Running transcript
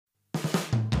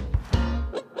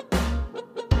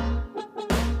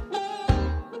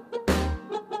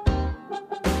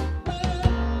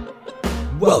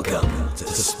Welcome to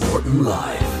Sportin'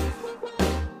 Live.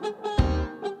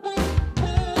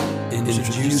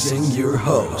 Introducing your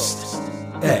host,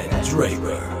 Ed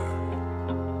Draper.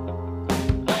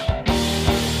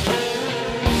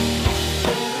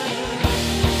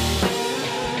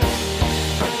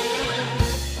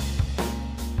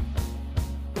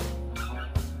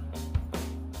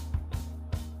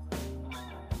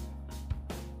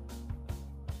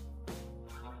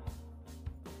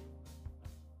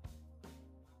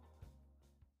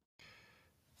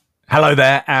 Hello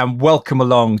there and welcome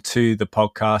along to the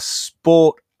podcast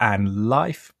Sport and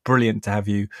Life. Brilliant to have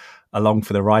you along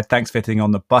for the ride. Thanks for hitting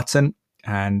on the button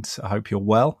and I hope you're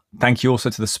well. Thank you also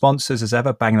to the sponsors as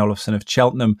ever, Bang & Olufsen of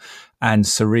Cheltenham and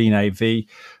Serene AV,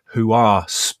 who are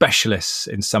specialists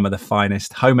in some of the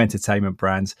finest home entertainment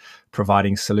brands,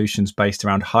 providing solutions based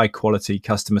around high quality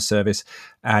customer service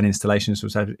and installations. I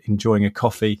was enjoying a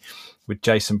coffee with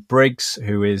Jason Briggs,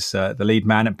 who is the lead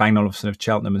man at Bang & Olufsen of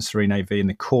Cheltenham and Serene AV in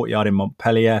the Courtyard in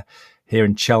Montpellier, here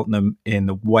in Cheltenham in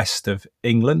the west of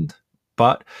England.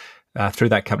 But through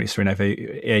that company, Serene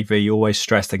AV, always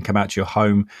stressed and come out to your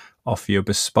home, offer you a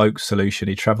bespoke solution.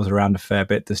 He travels around a fair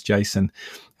bit, does Jason,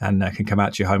 and can come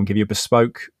out to your home and give you a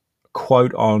bespoke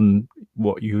quote on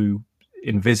what you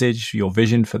envisage, your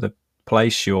vision for the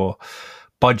place, your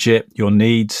budget, your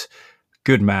needs.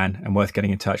 Good man and worth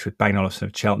getting in touch with. Bang & Olufsen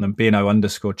of Cheltenham,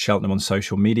 B&O_Cheltenham on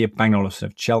social media. Bang & Olufsen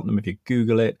of Cheltenham, if you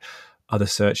Google it, other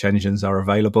search engines are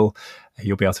available.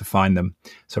 You'll be able to find them.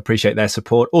 So appreciate their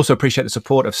support. Also appreciate the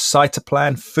support of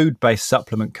Cytoplan, food-based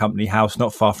supplement company house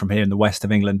not far from here in the west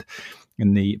of England,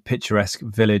 in the picturesque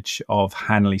village of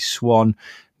Hanley Swan.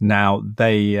 Now,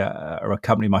 they are a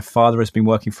company my father has been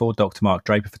working for, Dr. Mark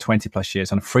Draper, for 20 plus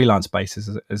years on a freelance basis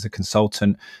as a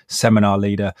consultant, seminar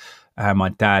leader. My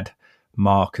dad,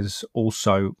 Mark, has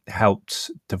also helped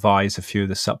devise a few of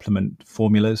the supplement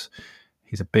formulas.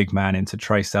 He's a big man into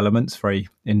trace elements, very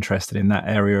interested in that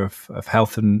area of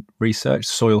health and research,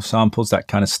 soil samples, that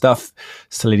kind of stuff,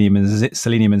 selenium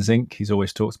and zinc. He's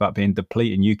always talked about being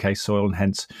depleted in UK soil and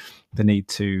hence the need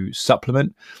to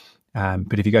supplement.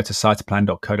 But if you go to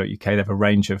cytoplan.co.uk, they have a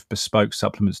range of bespoke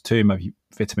supplements too, maybe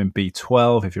vitamin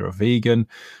B12 if you're a vegan,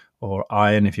 or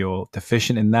iron if you're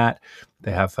deficient in that.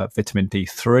 They have vitamin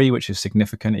D3, which is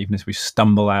significant, even as we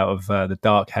stumble out of the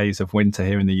dark haze of winter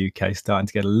here in the UK, starting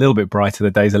to get a little bit brighter,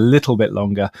 the days a little bit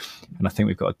longer. And I think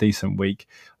we've got a decent week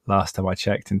last time I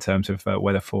checked in terms of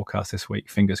weather forecast this week,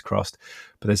 fingers crossed.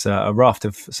 But there's a raft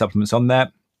of supplements on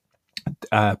there.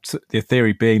 The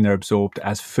theory being they're absorbed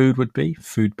as food would be,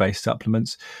 food-based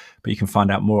supplements. But you can find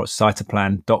out more at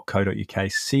cytoplan.co.uk,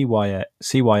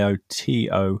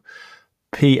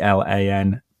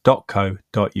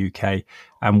 cytoplan.co.uk.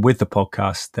 And with the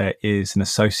podcast, there is an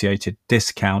associated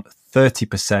discount,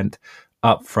 30%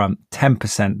 upfront,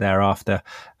 10% thereafter.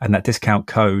 And that discount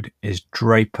code is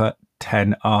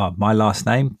Draper10R. My last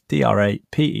name,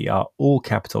 Draper, all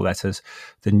capital letters,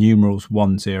 the numerals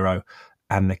 10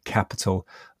 and the capital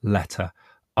letter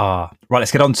R. Right,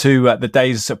 let's get on to the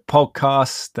day's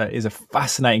podcast. That is a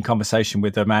fascinating conversation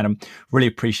with a man. I really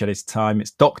appreciate his time.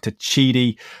 It's Dr.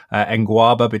 Chidi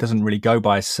Ngwaba, but he doesn't really go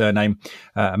by his surname,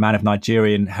 a man of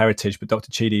Nigerian heritage. But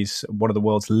Dr. Chidi is one of the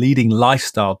world's leading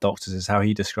lifestyle doctors, is how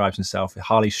he describes himself, at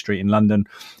Harley Street in London.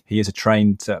 He is a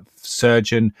trained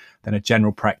surgeon, then a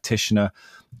general practitioner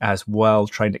as well,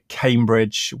 trained at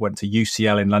Cambridge, went to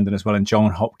UCL in London as well, and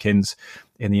Johns Hopkins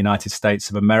in the United States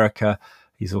of America.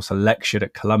 He's also lectured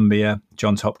at Columbia,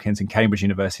 Johns Hopkins and Cambridge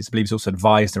Universities. I believe he's also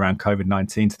advised around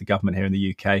COVID-19 to the government here in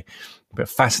the UK. But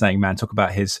fascinating man, talk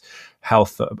about his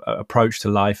health approach to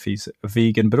life. He's a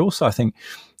vegan, but also I think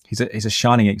he's a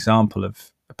shining example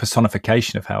of a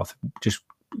personification of health. Just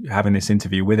having this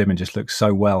interview with him and just looks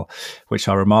so well, which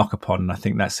I remark upon. And I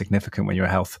think that's significant when you're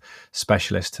a health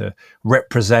specialist to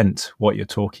represent what you're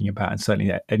talking about. And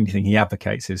certainly anything he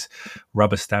advocates is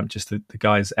rubber stamped, just the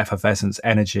guy's effervescence,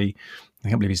 energy. I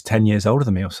can't believe he's 10 years older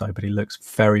than me or so, but he looks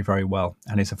very, very well.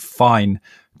 And he's a fine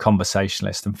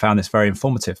conversationalist and found this very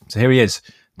informative. So here he is,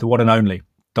 the one and only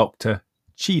Dr.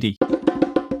 Chidi.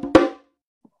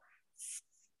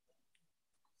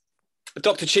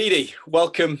 Dr. Chidi,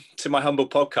 welcome to my humble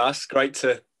podcast. Great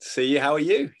to see you. How are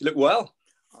you? You look well.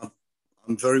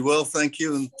 I'm very well, thank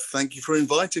you. And thank you for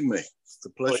inviting me. It's a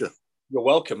pleasure. You're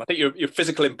welcome. I think you're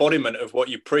physical embodiment of what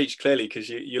you preach, clearly, because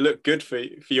you look good for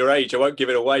your age. I won't give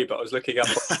it away, but I was looking up.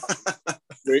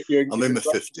 I'm in my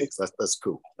 50s. That's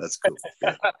cool. That's cool.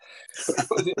 Yeah.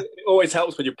 It always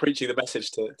helps when you're preaching the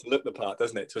message to look the part,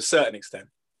 doesn't it? To a certain extent.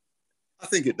 I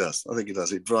think it does.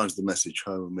 It drives the message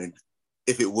home. I mean,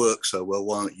 if it works so well,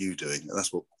 why aren't you doing it?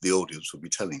 That's what the audience will be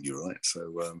telling you, right?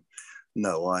 So,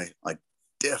 no, I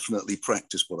definitely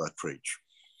practice what I preach.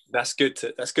 That's good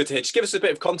to hear. Just give us a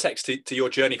bit of context to your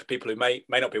journey for people who may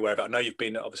not be aware of it. I know you've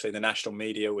been obviously in the national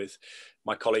media with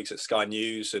my colleagues at Sky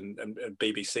News and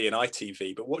BBC and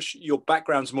ITV, but what's your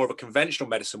background's more of a conventional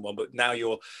medicine one, but now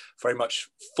you're very much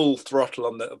full throttle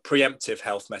on the preemptive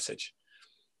health message.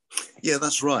 Yeah,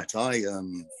 that's right. I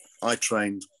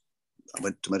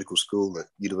went to medical school at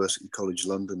University College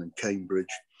London and Cambridge.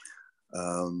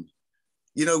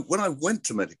 When I went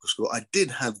to medical school, I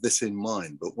did have this in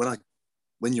mind, but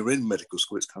when you're in medical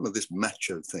school, it's kind of this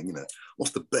macho thing,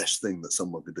 what's the best thing that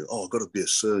someone could do? Oh, I've got to be a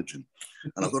surgeon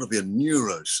and I've got to be a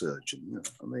neurosurgeon.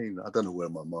 I don't know where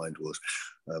my mind was.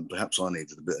 Perhaps I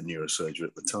needed a bit of neurosurgery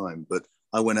at the time, but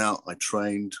I went out, I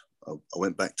trained, I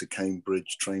went back to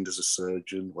Cambridge, trained as a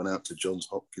surgeon, went out to Johns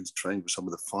Hopkins, trained with some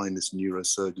of the finest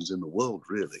neurosurgeons in the world,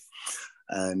 really,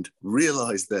 and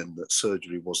realized then that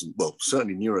surgery wasn't, well,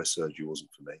 certainly neurosurgery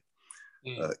wasn't for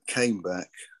me. Came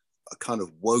back, I kind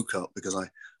of woke up because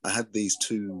I had these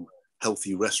two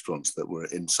healthy restaurants that were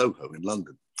in Soho in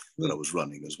London that I was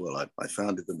running as well. I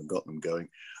founded them and got them going,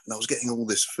 and I was getting all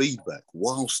this feedback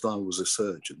whilst I was a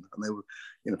surgeon. And they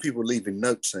were, people were leaving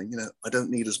notes saying, I don't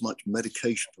need as much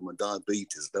medication for my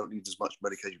diabetes. I don't need as much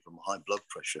medication for my high blood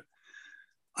pressure.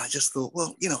 I just thought,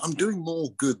 well, I'm doing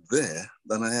more good there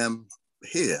than I am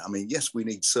here. I mean, yes, we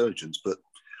need surgeons, but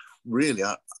really,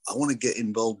 I want to get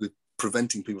involved with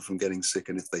preventing people from getting sick,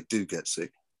 and if they do get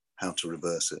sick, how to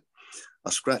reverse it.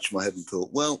 I scratched my head and thought,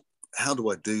 well, how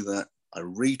do I do that? I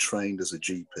retrained as a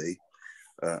GP,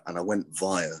 and I went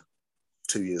via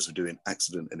 2 years of doing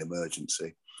accident and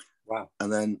emergency. Wow.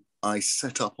 And then I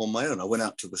set up on my own. I went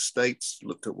out to the States,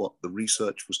 looked at what the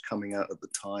research was coming out at the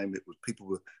time. It was, people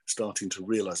were starting to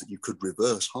realize that you could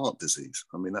reverse heart disease.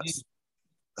 I mean, that's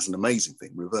an amazing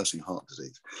thing, reversing heart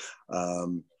disease.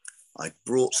 I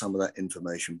brought some of that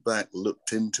information back,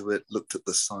 looked into it, looked at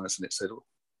the science, and it said, oh,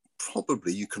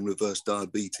 probably you can reverse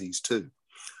diabetes too.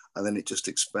 And then it just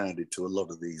expanded to a lot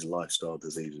of these lifestyle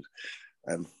diseases,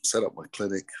 and set up my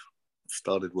clinic,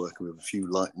 started working with a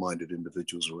few like-minded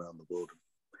individuals around the world. And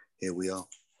here we are.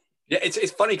 Yeah, it's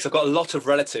funny because I've got a lot of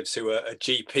relatives who are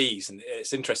GPs, and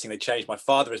it's interesting they changed. My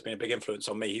father has been a big influence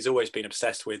on me. He's always been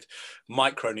obsessed with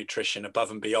micronutrition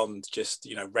above and beyond just,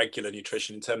 regular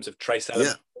nutrition in terms of trace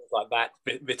elements. Yeah. Like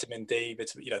that, vitamin D,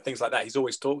 things like that. He's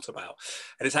always talked about,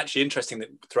 and it's actually interesting that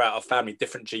throughout our family,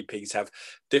 different GPs have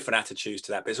different attitudes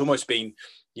to that. But it's almost been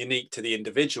unique to the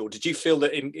individual. Did you feel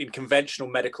that in conventional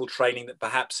medical training that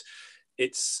perhaps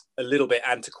it's a little bit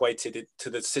antiquated to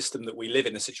the system that we live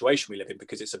in, the situation we live in,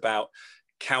 because it's about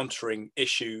countering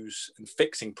issues and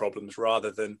fixing problems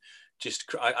rather than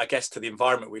just, I guess, to the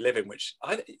environment we live in, which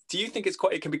do you think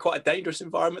it can be quite a dangerous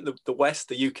environment, the West,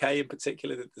 the UK in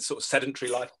particular, the sort of sedentary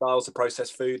lifestyles, the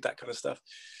processed food, that kind of stuff?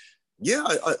 Yeah,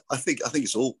 I think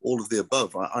it's all of the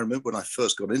above. I remember when I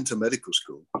first got into medical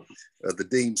school, the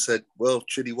dean said, well,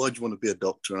 Chidi, why do you want to be a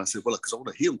doctor? And I said, well, because I want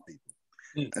to heal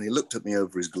people. And he looked at me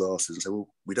over his glasses and said, well,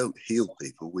 we don't heal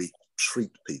people, we treat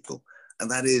people.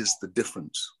 And that is the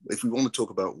difference. If we want to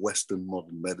talk about Western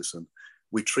modern medicine,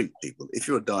 we treat people. If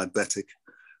you're a diabetic,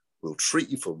 we'll treat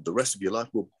you for the rest of your life.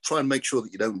 We'll try and make sure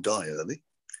that you don't die early,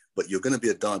 but you're going to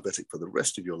be a diabetic for the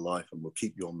rest of your life, and we'll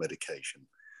keep you on medication.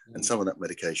 And some of that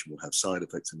medication will have side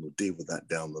effects, and we'll deal with that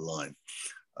down the line.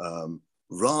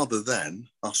 Rather than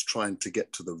us trying to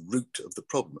get to the root of the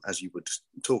problem, as you were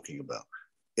talking about.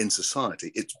 In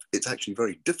society, it's actually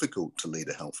very difficult to lead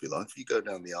a healthy life. You go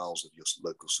down the aisles of your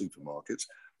local supermarkets,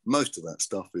 most of that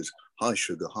stuff is high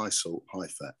sugar, high salt, high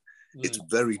fat. It's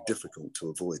very difficult to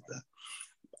avoid that.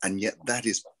 And yet that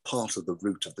is part of the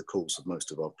root of the cause of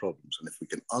most of our problems. And if we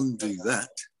can undo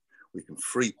that, we can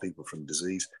free people from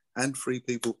disease and free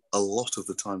people a lot of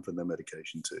the time from their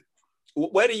medication too.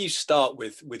 Where do you start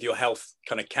with your health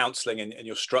kind of counselling and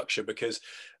your structure? Because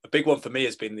a big one for me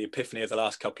has been the epiphany of the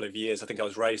last couple of years. I think I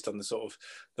was raised on the sort of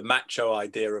the macho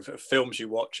idea of films you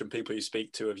watch and people you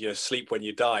speak to of sleep when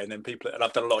you die, and then and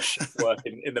I've done a lot of shift work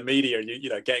in the media,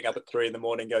 and getting up at 3 a.m,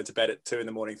 going to bed at 2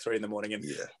 a.m, 3 a.m, and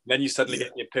then you suddenly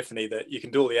get the epiphany that you can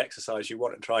do all the exercise you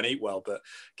want and try and eat well, but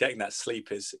getting that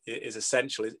sleep is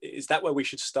essential. Is that where we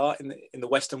should start in the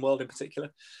Western world in particular?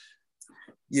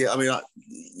 Yeah, I mean,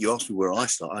 you asked me where I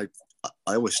start.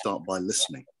 I always start by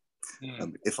listening.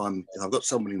 If I've got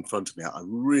somebody in front of me, I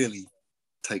really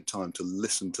take time to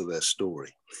listen to their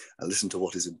story and listen to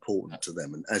what is important to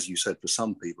them. And as you said, for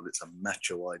some people, it's a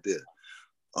macho idea.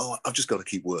 Oh, I've just got to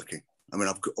keep working. I mean,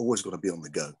 always got to be on the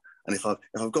go. And if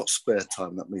I've got spare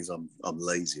time, that means I'm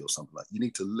lazy or something like that. You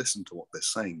need to listen to what they're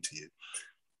saying to you,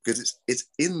 because it's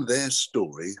in their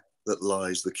story that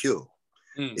lies the cure.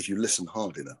 If you listen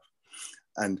hard enough.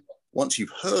 And once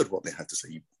you've heard what they have to say,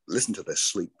 you listen to their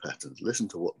sleep patterns, listen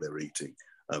to what they're eating.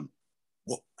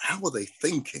 How are they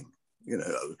thinking? You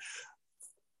know,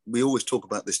 we always talk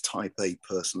about this type A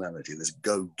personality, this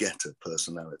go-getter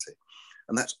personality.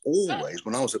 And that's always,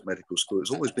 when I was at medical school,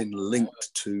 it's always been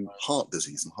linked to heart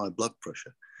disease and high blood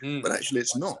pressure. But actually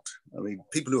it's not. I mean,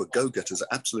 people who are go-getters are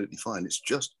absolutely fine. It's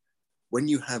just when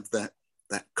you have that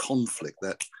conflict,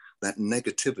 that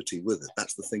negativity with it,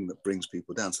 that's the thing that brings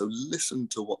people down. So listen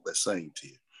to what they're saying to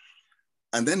you.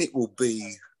 And then it will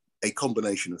be a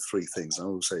combination of three things. I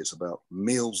will say it's about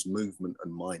meals, movement,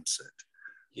 and mindset.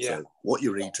 Yeah. So what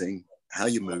you're eating, how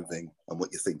you're moving, and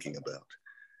what you're thinking about.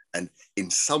 And in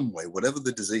some way, whatever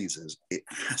the disease is, it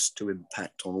has to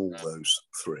impact on all those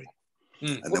three.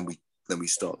 And then we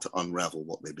start to unravel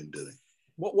what they've been doing.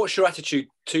 What's your attitude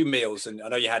to meals? And I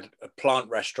know you had plant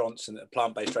restaurants and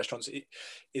plant-based restaurants.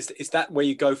 Is that where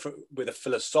you go with a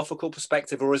philosophical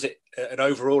perspective, or is it an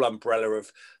overall umbrella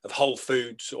of whole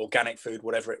foods, organic food,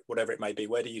 whatever it may be?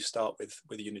 Where do you start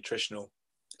with your nutritional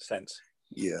sense?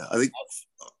 Yeah, I think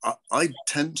I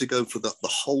tend to go for the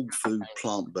whole food,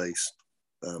 plant-based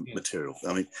material.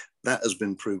 I mean, that has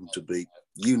been proven to be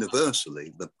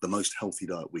universally the most healthy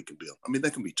diet we can be on. I mean,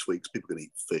 there can be tweaks. People can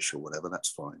eat fish or whatever, that's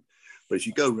fine. But if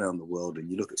you go around the world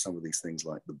and you look at some of these things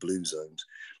like the blue zones,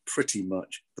 pretty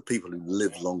much the people who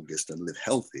live longest and live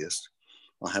healthiest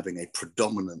are having a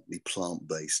predominantly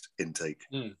plant-based intake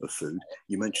of food.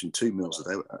 You mentioned 2 meals a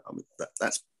day. I mean,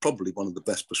 that's probably one of the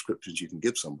best prescriptions you can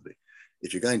give somebody.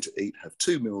 If you're going to eat, have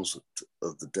 2 meals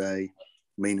of the day,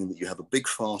 meaning that you have a big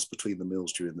fast between the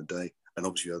meals during the day, and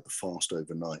obviously you have the fast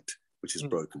overnight, which is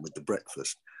broken with the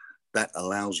breakfast. That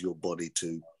allows your body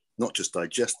to not just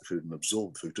digest the food and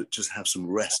absorb the food, but just have some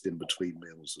rest in between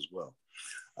meals as well.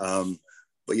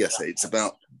 But yes, it's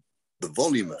about the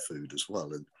volume of food as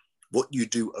well, and what you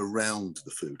do around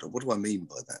the food. And what do I mean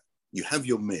by that? You have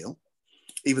your meal,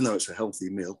 even though it's a healthy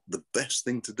meal, the best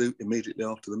thing to do immediately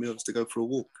after the meal is to go for a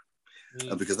walk.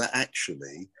 Because that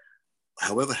actually,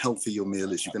 however healthy your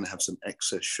meal is, you're going to have some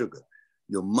excess sugar.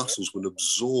 Your muscles will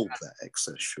absorb that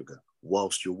excess sugar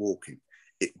whilst you're walking.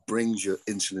 It brings your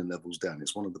insulin levels down.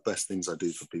 It's one of the best things I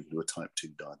do for people who are type 2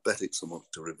 diabetics and want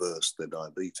to reverse their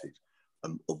diabetes,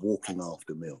 of walking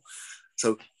after meal.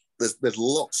 So there's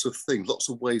lots of things, lots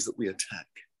of ways that we attack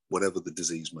whatever the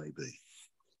disease may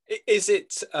be. Is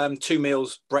it 2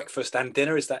 meals, breakfast and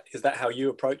dinner? Is that how you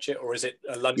approach it, or is it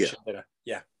a lunch and dinner?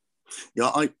 Yeah.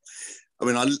 Yeah, I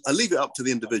mean, I leave it up to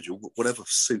the individual, whatever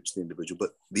suits the individual,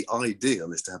 but the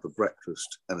ideal is to have a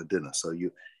breakfast and a dinner. So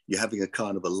you're having a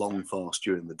kind of a long fast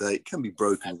during the day. It can be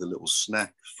broken with a little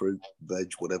snack, fruit,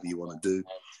 veg, whatever you want to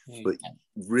do. But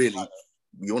really,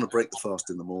 you want to break the fast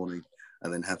in the morning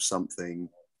and then have something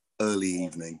early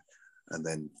evening and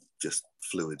then just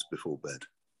fluids before bed.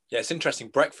 Yeah, it's interesting.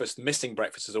 Missing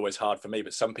breakfast is always hard for me,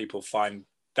 but some people find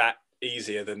that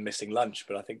easier than missing lunch.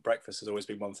 But I think breakfast has always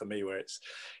been one for me where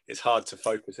it's hard to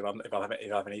focus if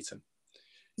I haven't eaten.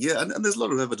 Yeah, and there's a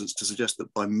lot of evidence to suggest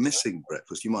that by missing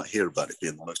breakfast, you might hear about it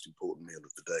being the most important meal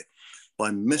of the day.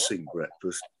 By missing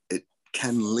breakfast, it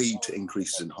can lead to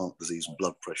increases in heart disease and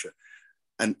blood pressure.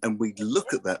 And we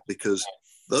look at that because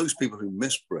those people who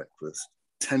miss breakfast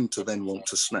tend to then want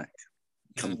to snack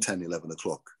come 10, 11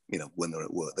 o'clock, when they're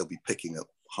at work. They'll be picking up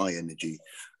high energy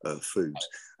foods.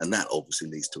 And that obviously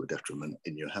leads to a detriment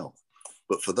in your health.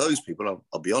 But for those people,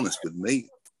 I'll be honest with me,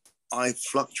 I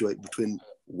fluctuate between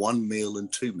 1 meal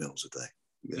and 2 meals a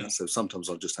day. So sometimes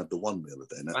I'll just have the 1 meal a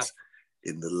day, and that's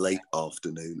in the late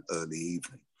afternoon, early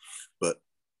evening. But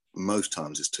most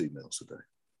times it's 2 meals a day.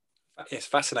 It's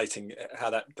fascinating how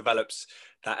that develops,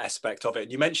 that aspect of it.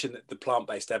 And you mentioned the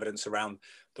plant-based evidence around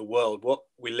the world. What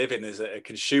we live in is a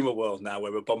consumer world now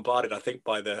where we're bombarded, I think,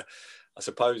 by I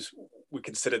suppose we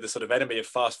consider the sort of enemy of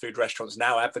fast food restaurants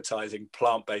now advertising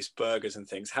plant-based burgers and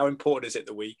things. How important is it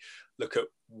that we look at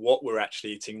what we're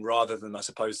actually eating rather than, I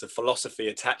suppose, the philosophy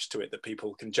attached to it that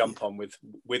people can jump on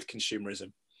with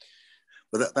consumerism?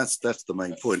 But that's the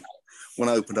main point. When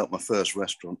I opened up my first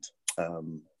restaurant,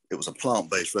 it was a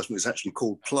plant-based restaurant. It's actually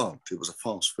called Plant. It was a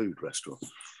fast food restaurant.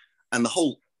 And the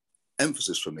whole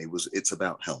emphasis for me was it's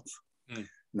about health.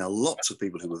 Now, lots of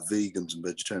people who were vegans and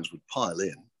vegetarians would pile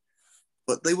in,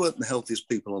 but they weren't the healthiest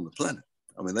people on the planet.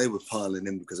 I mean, they were piling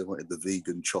in because they wanted the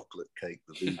vegan chocolate cake,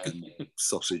 the vegan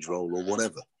sausage roll or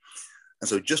whatever. And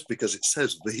so just because it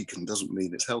says vegan doesn't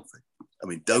mean it's healthy. I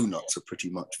mean, donuts are pretty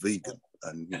much vegan,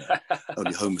 and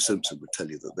only Homer Simpson would tell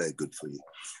you that they're good for you.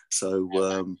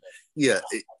 So,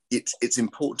 it's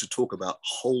important to talk about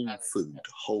whole food,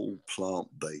 whole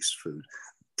plant-based food,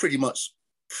 pretty much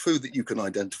food that you can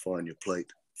identify on your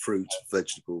plate, fruits,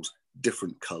 vegetables,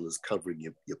 different colors covering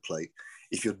your plate.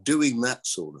 if you're doing that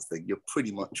sort of thing, you're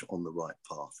pretty much on the right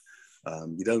path.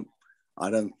 I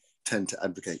don't tend to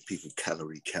advocate people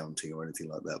calorie counting or anything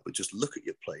like that, but just look at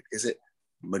your plate. Is it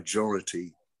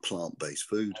majority plant-based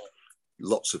food?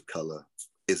 Lots of color?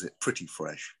 Is it pretty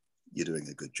fresh? You're doing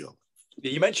a good job.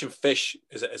 You mentioned fish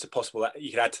as a possible,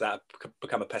 you could add to that,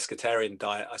 become a pescatarian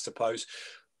diet, I suppose.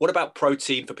 What about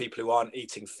protein for people who aren't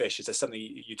eating fish? Is there something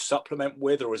you'd supplement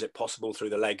with, or is it possible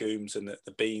through the legumes and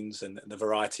the beans and the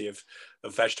variety of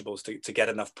vegetables to get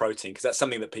enough protein? Because that's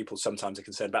something that people sometimes are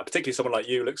concerned about, particularly someone like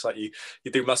you. Looks like you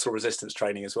do muscle resistance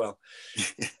training as well.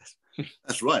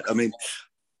 That's right. I mean,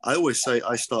 I always say,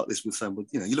 I start this with saying, well,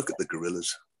 you look at the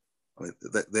gorillas. I mean,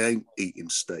 they ain't eating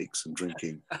steaks and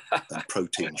drinking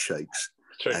protein shakes.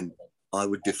 True. And I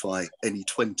would defy any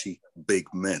 20 big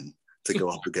men to go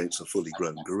up against a fully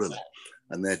grown gorilla.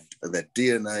 And their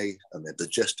DNA and their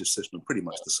digestive system are pretty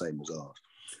much the same as ours.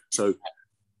 So,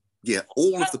 yeah,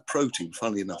 all of the protein,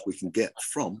 funnily enough, we can get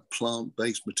from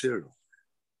plant-based material.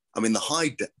 I mean, the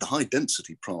high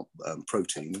density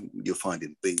protein you'll find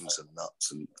in beans and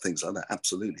nuts and things like that.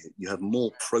 Absolutely. You have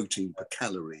more protein per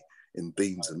calorie in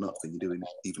beans and nuts than you do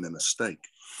even in a steak.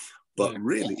 But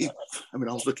really, I mean,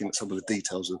 I was looking at some of the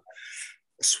details of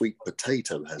a sweet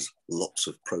potato has lots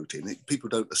of protein. People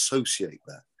don't associate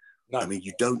that. No. I mean,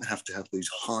 you don't have to have these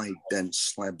high, dense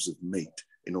slabs of meat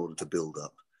in order to build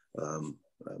up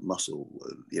muscle.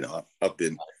 I've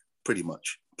been pretty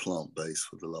much plant-based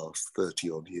for the last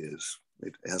 30 odd years.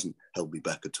 It hasn't held me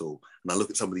back at all. And I look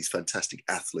at some of these fantastic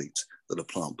athletes that are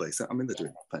plant-based. I mean, they're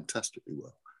doing fantastically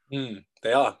well.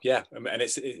 They are, yeah, and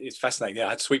it's fascinating. Yeah,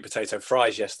 I had sweet potato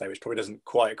fries yesterday, which probably doesn't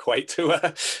quite equate to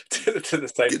the same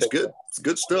thing. It's good. It's a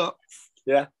good start.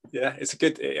 Yeah, it's a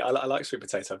good. I like sweet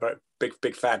potato. Very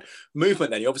big fan.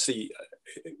 Movement. Then you obviously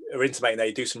are intimating that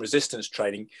you do some resistance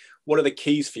training. What are the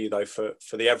keys for you though for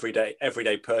the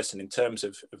everyday person in terms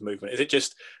of movement? Is it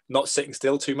just not sitting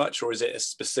still too much, or is it a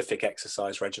specific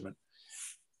exercise regimen?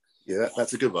 Yeah,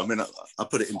 that's a good one. I mean, I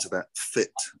put it into that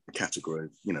fit category,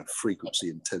 frequency,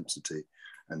 intensity,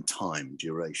 and time,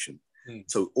 duration.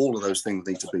 So all of those things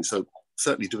need to be, so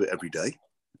certainly do it every day.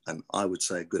 And I would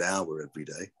say a good hour every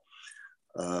day.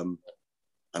 And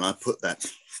I put that,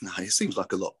 it seems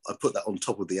like a lot. I put that on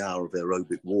top of the hour of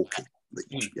aerobic walking that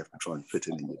you have to try and fit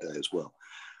in your day as well.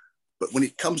 But when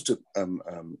it comes to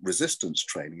resistance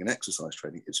training and exercise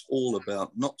training, it's all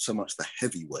about not so much the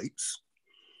heavy weights.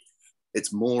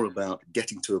 It's more about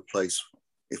getting to a place,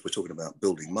 if we're talking about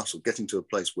building muscle, getting to a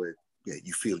place where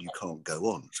you feel you can't go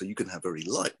on. So you can have very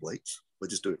light weights, but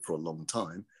just do it for a long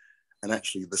time. And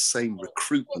actually the same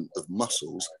recruitment of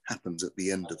muscles happens at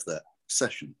the end of that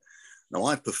session. Now,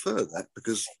 I prefer that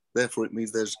because therefore it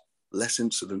means there's less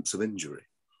incidence of injury.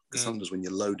 Because sometimes when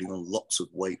you're loading on lots of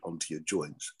weight onto your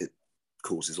joints, it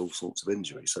causes all sorts of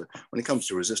injury. So when it comes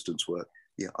to resistance work,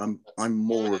 I'm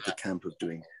more of the camp of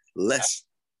doing less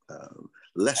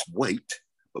weight,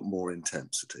 but more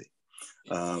intensity.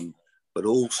 But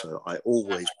also, I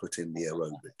always put in the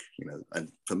aerobic,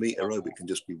 and for me, aerobic can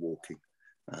just be walking.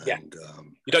 And,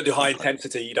 you don't do high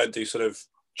intensity, you don't do sort of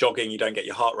jogging, you don't get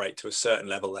your heart rate to a certain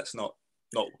level. That's not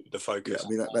the focus.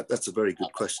 Yeah, I mean, that's a very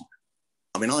good question.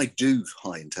 I mean, I do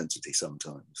high intensity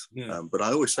sometimes, but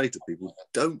I always say to people,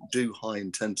 don't do high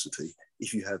intensity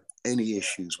if you have any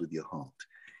issues with your heart.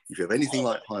 If you have anything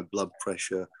like high blood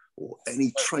pressure, or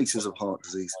any traces of heart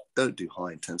disease, don't do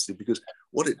high intensity, because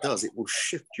what it does, it will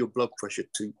shift your blood pressure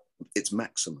to its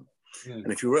maximum.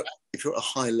 And if you're at a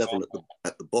high level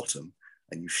at the bottom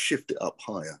and you shift it up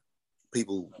higher,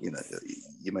 people,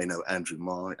 you may know Andrew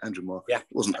Marr. Andrew Marr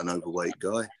wasn't an overweight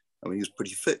guy. I mean, he was a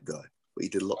pretty fit guy, but he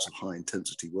did lots of high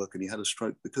intensity work and he had a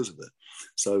stroke because of it.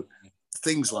 So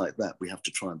things like that, we have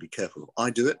to try and be careful of. I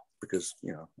do it because,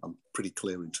 I'm pretty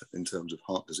clear in terms of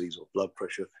heart disease or blood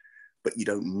pressure, but you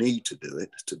don't need to do it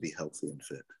to be healthy and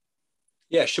fit.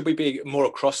 Yeah, should we be more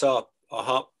across our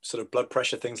heart, sort of blood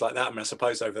pressure, things like that? I mean, I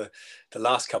suppose over the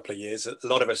last couple of years, a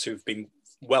lot of us who've been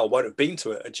won't have been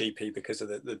to a GP because of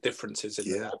the differences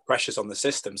in the pressures on the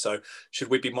system. So should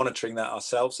we be monitoring that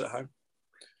ourselves at home?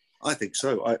 I think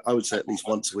so. I would say at least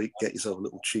once a week, get yourself a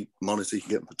little cheap monitor. You can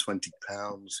get them for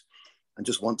 £20, and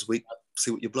just once a week,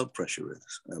 see what your blood pressure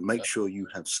is. Make sure you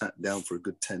have sat down for a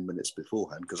good 10 minutes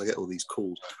beforehand, because I get all these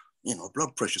calls,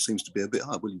 blood pressure seems to be a bit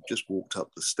high. Well, you just walked up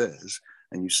the stairs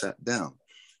and you sat down.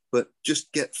 But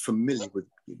just get familiar with,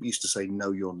 we used to say,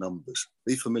 know your numbers.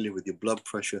 Be familiar with your blood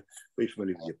pressure, be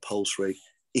familiar with your pulse rate.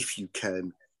 If you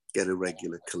can, get a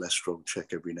regular cholesterol check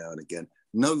every now and again.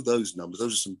 Know those numbers.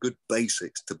 Those are some good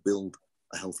basics to build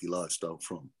a healthy lifestyle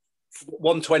from.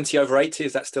 120/80,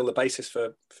 is that still the basis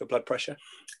for blood pressure?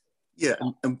 Yeah,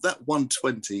 and that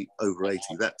 120 over 80,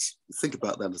 think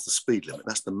about that as the speed limit.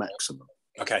 That's the maximum.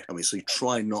 Okay. I mean, so you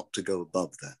try not to go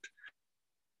above that.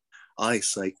 I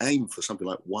say aim for something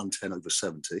like 110 over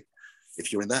 70.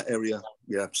 If you're in that area,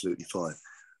 you're absolutely fine.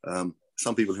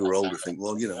 Some people who are older think,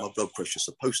 well, my blood pressure is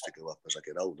supposed to go up as I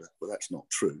get older. But that's not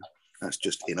true. That's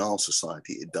just in our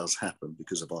society, it does happen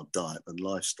because of our diet and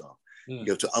lifestyle. You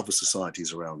go to other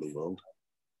societies around the world,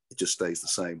 it just stays the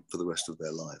same for the rest of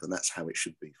their life. And that's how it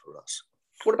should be for us.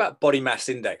 What about body mass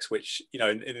index, which, in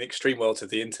the extreme world of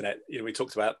the internet, we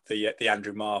talked about the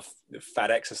Andrew Marr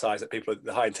fad exercise, that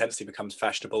the high intensity becomes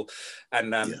fashionable,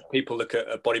 and people look at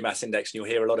a body mass index, and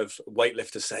you'll hear a lot of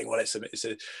weightlifters saying, well, it's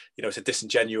a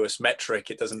disingenuous metric.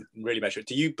 It doesn't really measure it.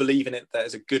 Do you believe in it that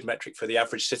is a good metric for the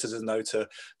average citizen, though, to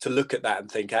look at that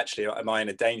and think, actually, am I in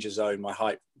a danger zone, my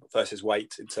height versus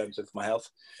weight in terms of my health?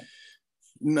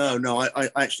 No, I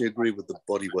actually agree with the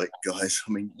body weight guys.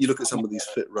 I mean, you look at some of these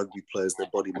fit rugby players, their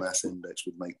body mass index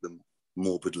would make them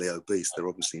morbidly obese. They're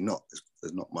obviously not.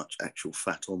 There's not much actual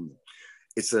fat on them.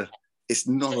 It's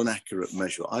not an accurate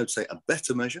measure. I would say a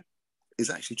better measure is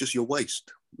actually just your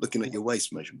waist, looking at your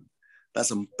waist measurement.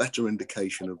 That's a better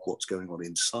indication of what's going on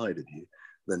inside of you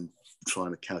than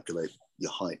trying to calculate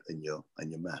your height and your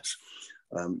mass.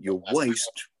 Your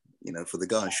waist, for the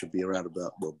guys should be around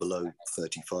about, below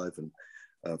 35, and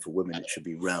for women, it should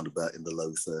be round about in the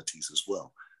low 30s as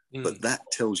well. But that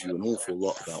tells you an awful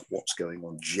lot about what's going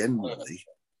on generally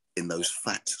in those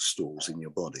fat stores in your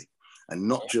body. And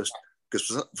not just, because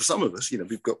for some of us,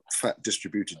 we've got fat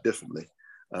distributed differently.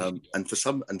 And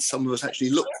some of us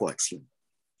actually look quite slim.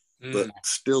 But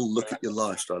still look at your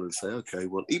lifestyle and say, okay,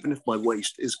 well, even if my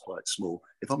waist is quite small,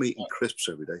 if I'm eating crisps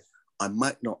every day, I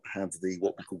might not have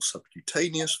what we call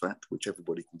subcutaneous fat, which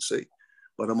everybody can see,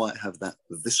 but I might have that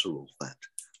visceral fat.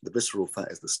 The visceral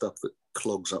fat is the stuff that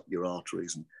clogs up your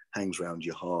arteries and hangs around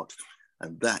your heart.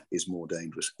 And that is more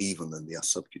dangerous even than the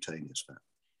subcutaneous fat.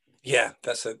 Yeah,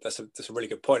 that's a really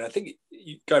good point. I think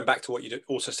going back to what you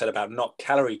also said about not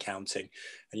calorie counting,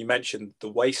 and you mentioned the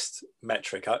waist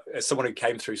metric. As someone who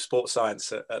came through sports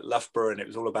science at Loughborough, and it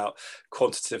was all about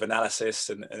quantitative analysis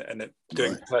and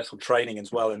doing personal training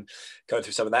as well, and going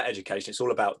through some of that education, it's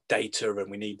all about data,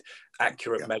 and we need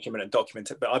accurate measurement and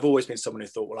documentation. But I've always been someone who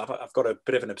thought, well, I've got a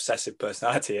bit of an obsessive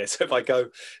personality here, so if I go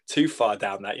too far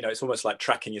down that, it's almost like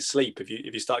tracking your sleep. If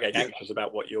you start getting anxious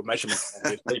about what your measurements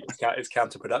of your sleep, is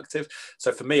counterproductive.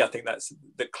 So for me, I think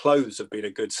that clothes have been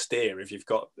a good steer. If you've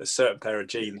got a certain pair of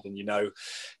jeans, and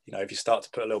if you start to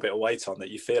put a little bit of weight on, that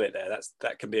you feel it there,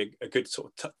 that can be a good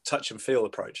sort of touch and feel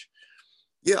approach.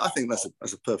 Yeah, I think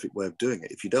that's a perfect way of doing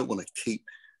it. If you don't want to keep,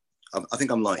 I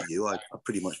think I'm like you. I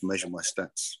pretty much measure my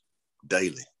stats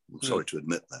daily. I'm sorry to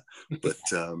admit that,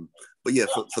 but yeah,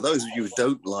 for those of you who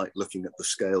don't like looking at the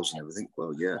scales and everything,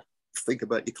 well, yeah, think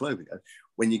about your clothing.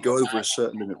 When you go over a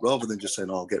certain limit, rather than just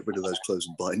saying, "Oh, I'll get rid of those clothes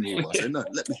and buy new ones," I say, "No,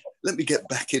 let me get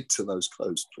back into those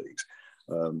clothes, please."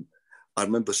 I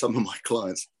remember some of my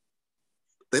clients,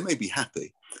 they may be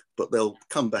happy, but they'll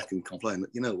come back and complain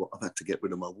that, I've had to get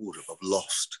rid of my wardrobe. I've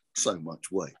lost so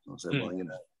much weight. I say, well,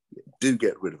 do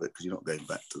get rid of it, because you're not going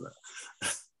back to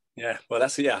that. Yeah, well, I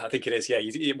think it is.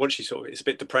 Yeah, once you sort of, it's a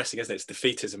bit depressing, isn't it? It's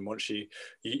defeatism. Once you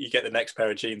get the next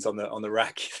pair of jeans on the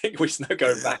rack, you think there's no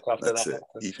going back after that.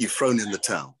 You've thrown in the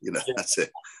towel, that's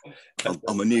it.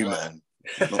 I'm a new man,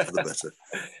 not for the better.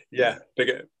 Yeah,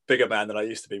 bigger man than I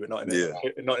used to be, but not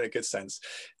in a good sense.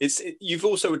 You've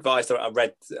also advised, I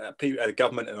read the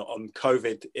government on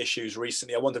COVID issues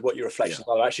recently. I wondered what your reflections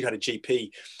are. I actually had a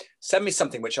GP send me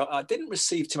something which I didn't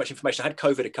receive too much information. I had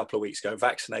COVID a couple of weeks ago,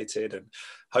 vaccinated, and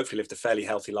hopefully lived a fairly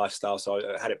healthy lifestyle.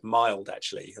 So I had it mild,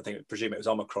 actually. I presume it was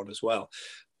Omicron as well.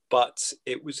 But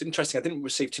it was interesting. I didn't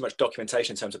receive too much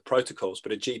documentation in terms of protocols,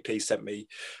 but a GP sent me,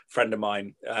 a friend of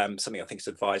mine, something I think is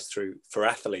advised for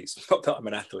athletes. Not that I'm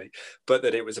an athlete, but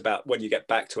that it was about when you get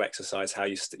back to exercise, how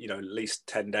at least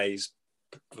 10 days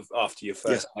after your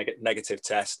first negative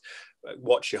test,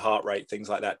 watch your heart rate, things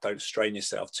like that. Don't strain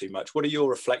yourself too much. What are your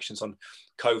reflections on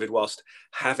COVID whilst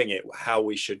having it, how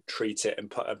we should treat it,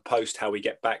 and post, how we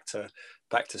get back to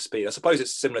speed? I suppose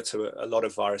it's similar to a lot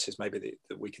of viruses maybe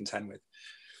that we contend with.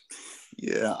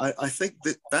 Yeah, I think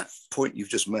that point you've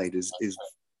just made is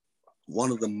one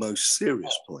of the most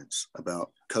serious points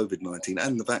about COVID-19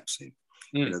 and the vaccine.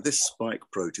 This spike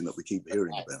protein that we keep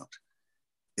hearing about,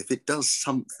 if it does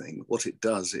something, what it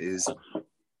does is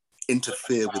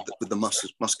interfere with the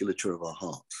musculature of our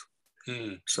hearts.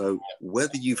 So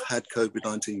whether you've had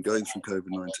COVID-19, going through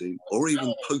COVID-19, or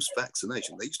even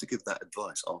post-vaccination, they used to give that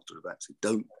advice after the vaccine.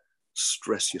 Don't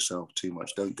stress yourself too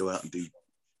much. Don't go out and do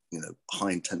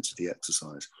high intensity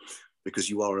exercise, because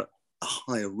you are a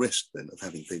higher risk then of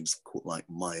having things called like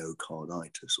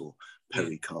myocarditis or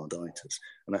pericarditis.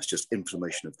 And that's just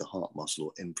inflammation of the heart muscle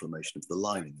or inflammation of the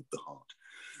lining of the heart.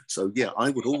 So yeah,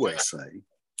 I would always say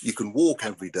you can walk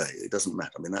every day. It doesn't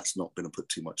matter. I mean, that's not going to put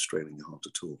too much strain on your heart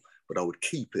at all. But I would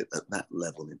keep it at that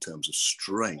level in terms of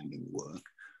straining work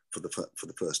for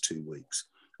the first 2 weeks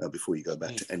before you go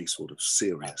back to any sort of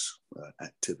serious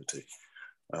activity.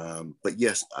 But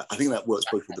yes, I think that works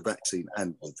both with the vaccine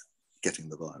and with getting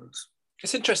the virus.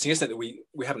 It's interesting, isn't it, that we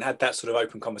haven't had that sort of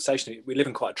open conversation. We live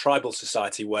in quite a tribal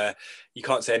society where you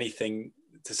can't say anything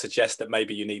to suggest that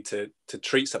maybe you need to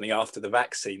treat something after the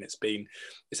vaccine. It's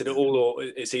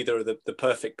either the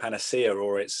perfect panacea,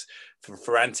 or it's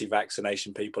for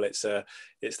anti-vaccination people, it's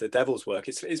the devil's work.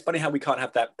 It's funny how we can't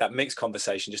have that mixed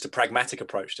conversation, just a pragmatic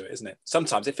approach to it, isn't it?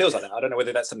 Sometimes it feels like that. I don't know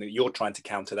whether that's something that you're trying to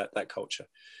counter, that culture.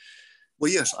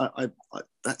 Well, yes, I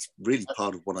that's really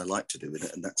part of what I like to do in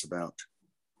it, and that's about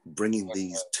bringing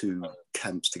these two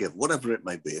camps together, whatever it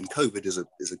may be. And COVID is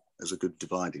a good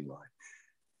dividing line.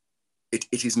 It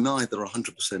is neither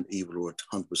 100% evil or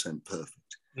 100%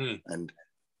 perfect.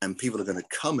 And people are going to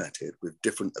come at it with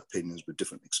different opinions, with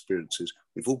different experiences.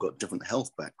 We've all got different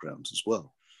health backgrounds as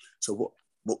well. So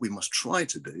what we must try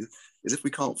to do is, if we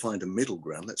can't find a middle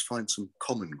ground, let's find some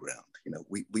common ground. You know,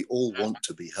 we all want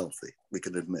to be healthy. We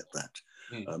can admit that.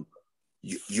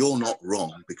 You're not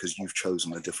wrong because you've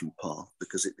chosen a different path,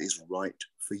 because it is right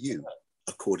for you,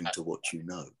 according to what you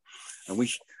know. And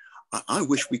I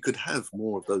wish we could have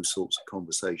more of those sorts of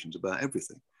conversations about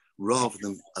everything, rather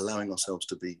than allowing ourselves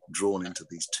to be drawn into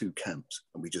these two camps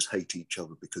and we just hate each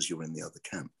other because you're in the other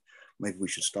camp. Maybe we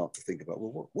should start to think about,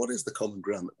 well, what is the common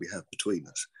ground that we have between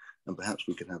us? And perhaps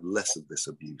we can have less of this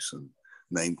abuse and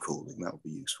name calling. That would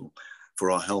be useful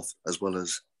for our health as well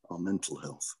as our mental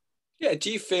health. Yeah.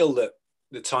 Do you feel that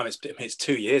the time, it's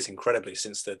 2 years incredibly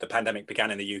since the pandemic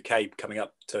began in the UK, coming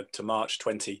up to March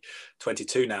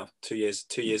 2022 now, 2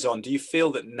 years on. Do you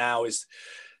feel that now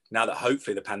that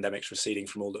hopefully the pandemic's receding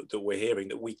from all that we're hearing,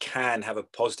 that we can have a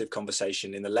positive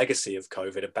conversation in the legacy of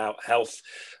COVID about health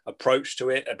approach to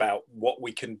it, about what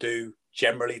we can do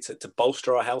generally to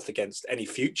bolster our health against any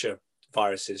future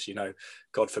viruses,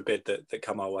 God forbid, that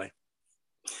come our way?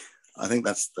 I think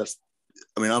that's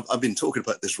I mean, I've been talking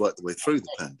about this right the way through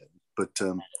the pandemic, but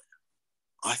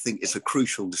I think it's a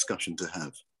crucial discussion to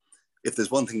have. If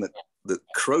there's one thing that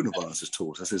coronavirus has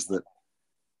taught us, is that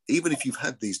even if you've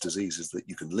had these diseases that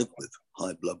you can live with,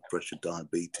 high blood pressure,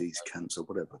 diabetes, cancer,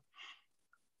 whatever,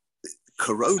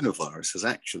 coronavirus has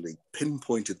actually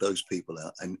pinpointed those people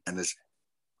out and has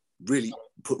really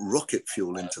put rocket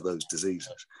fuel into those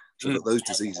diseases, so that those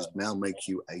diseases now make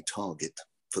you a target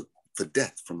for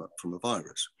death from a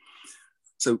virus.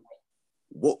 So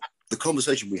what the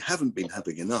conversation we haven't been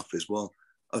having enough is, well,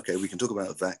 okay, we can talk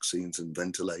about vaccines and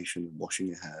ventilation and washing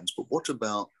your hands, but what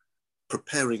about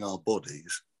preparing our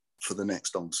bodies for the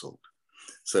next onslaught?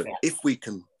 So if we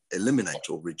can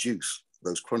eliminate or reduce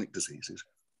those chronic diseases,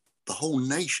 the whole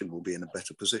nation will be in a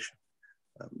better position.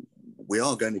 We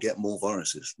are going to get more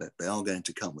viruses. They are going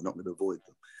to come. We're not going to avoid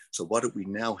them. So why don't we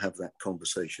now have that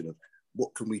conversation of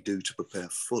what can we do to prepare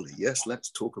fully? Yes,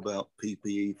 let's talk about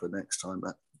PPE for next time.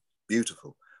 That's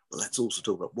beautiful. But let's also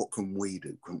talk about what can we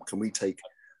do? Can we take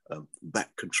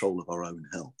back control of our own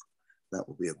health? That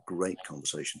would be a great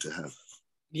conversation to have.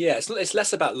 Yeah, it's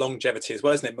less about longevity as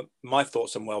well, isn't it? My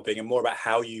thoughts on well-being, and more about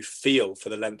how you feel for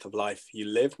the length of life you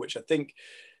live, which I think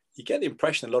you get the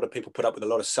impression a lot of people put up with a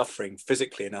lot of suffering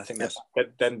physically, and I think that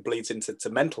then bleeds into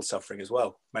mental suffering as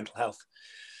well, mental health.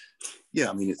 Yeah,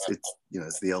 I mean,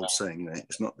 it's the old saying,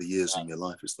 it's not the years in your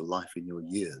life, it's the life in your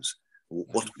years.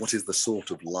 What is the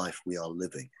sort of life we are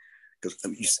living? Because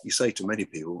you say to many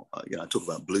people, I talk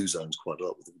about blue zones quite a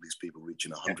lot, with all these people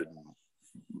reaching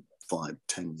 105,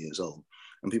 10 years old.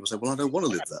 And people say, well, I don't want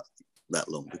to live that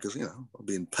long because, I'll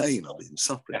be in pain, I'll be in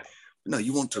suffering. Yeah. No,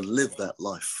 you want to live that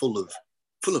life full of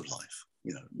life,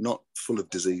 not full of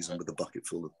disease and with a bucket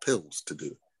full of pills to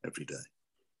do every day.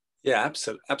 Yeah,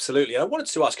 absolutely. I wanted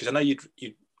to ask, because I know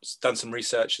you'd done some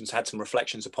research and had some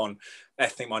reflections upon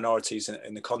ethnic minorities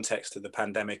in the context of the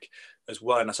pandemic as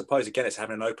well. And I suppose, again, it's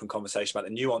having an open conversation about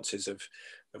the nuances of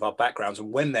our backgrounds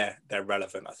and when they're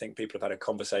relevant. I think people have had a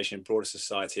conversation in broader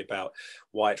society about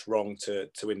why it's wrong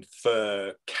to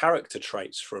infer character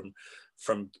traits from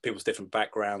people's different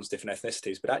backgrounds, different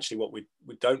ethnicities. But actually what we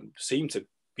don't seem to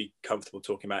be comfortable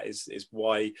talking about is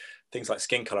why things like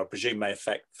skin color, I presume, may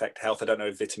affect health. I don't know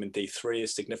if vitamin D3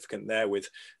 is significant there with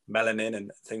melanin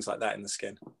and things like that in the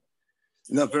skin.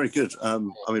 No, very good. I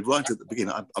mean, right at the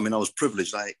beginning, I was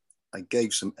privileged. I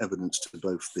gave some evidence to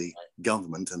both the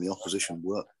government and the opposition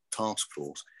work task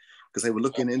force, because they were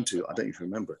looking into, I don't even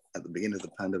remember, at the beginning of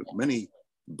the pandemic, many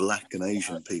Black and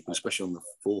Asian people, especially on the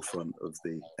forefront of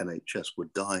the NHS, were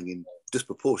dying in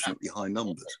disproportionately high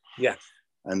numbers. Yeah.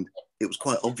 And it was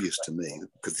quite obvious to me,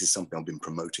 because this is something I've been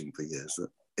promoting for years, that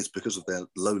it's because of their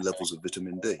low levels of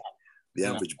vitamin D. The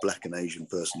average Black and Asian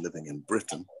person living in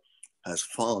Britain has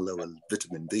far lower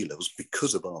vitamin D levels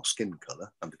because of our skin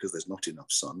colour and because there's not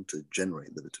enough sun to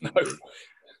generate the vitamin D.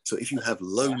 So if you have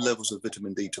low levels of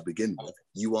vitamin D to begin with,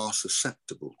 you are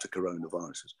susceptible to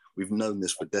coronaviruses. We've known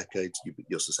this for decades.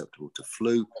 You're susceptible to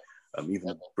flu. Even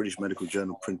the British Medical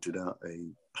Journal printed out a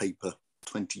paper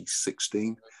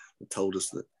 2016 that told us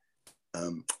that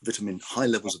high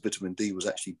levels of vitamin D was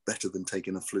actually better than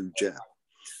taking a flu jab.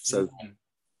 So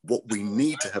what we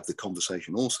need to have the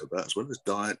conversation also about, as well as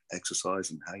diet, exercise,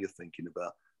 and how you're thinking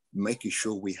about making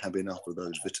sure we have enough of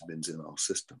those vitamins in our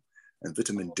system. And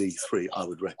vitamin D3, I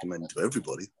would recommend to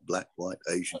everybody, Black, white,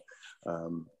 Asian,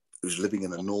 who's living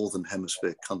in a northern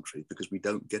hemisphere country, because we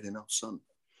don't get enough sun.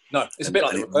 No, it's a bit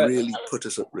like it really put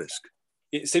us at risk.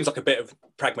 It seems like a bit of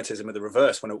pragmatism of the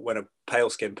reverse. When a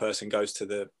pale skinned person goes to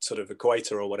the sort of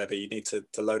equator or whatever, you need to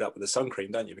load up with the sun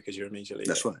cream, don't you? Because you're immediately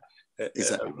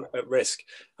at risk.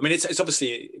 I mean, it's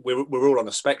obviously we're all on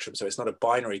a spectrum, so it's not a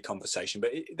binary conversation.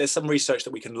 But there's some research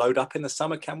that we can load up in the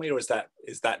summer, can we? Or is that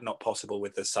not possible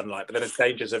with the sunlight? But then there's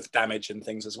dangers of damage and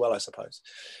things as well, I suppose.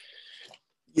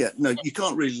 Yeah, no, you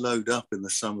can't really load up in the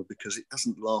summer because it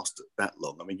doesn't last that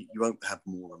long. I mean, you won't have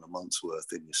more than a month's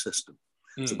worth in your system.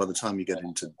 So by the time you get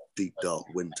into deep, dark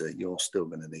winter, you're still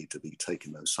going to need to be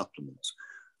taking those supplements.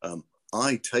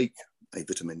 I take a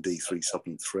vitamin D3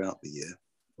 supplement throughout the year.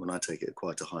 When I take it at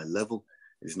quite a high level,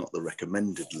 it is not the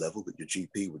recommended level that your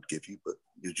GP would give you, but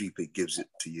your GP gives it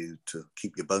to you to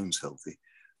keep your bones healthy,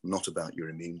 not about your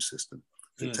immune system.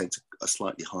 So it takes a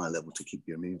slightly higher level to keep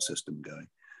your immune system going.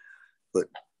 But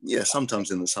yeah,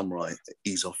 sometimes in the summer I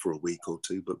ease off for a week or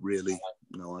two, but really,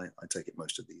 no, I take it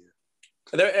most of the year.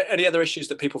 Are there any other issues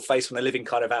that people face when they're living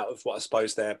kind of out of what I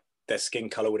suppose their skin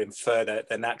colour would infer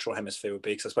their natural hemisphere would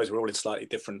be? Because I suppose we're all in slightly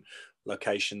different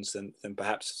locations than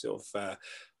perhaps sort of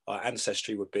our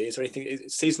ancestry would be. Is there anything,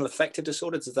 seasonal affective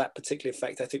disorder, does that particularly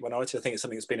affect ethnic minority? I think it's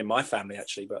something that's been in my family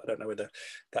actually, but I don't know whether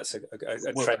that's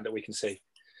a trend that we can see.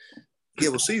 Yeah,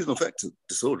 well, seasonal affective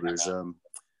disorder is,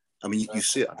 I mean, you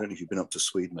see it, I don't know if you've been up to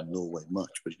Sweden and Norway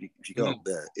much, but if you go up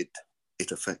there,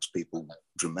 it affects people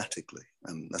dramatically.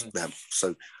 And they have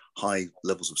so high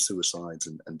levels of suicides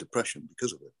and depression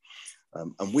because of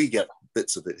it. And we get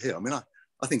bits of it here. I mean,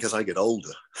 I think as I get older,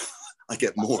 I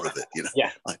get more of it, you know. Yeah.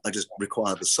 I just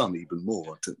require the sun even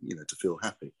more to, you know, to feel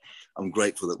happy. I'm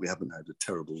grateful that we haven't had a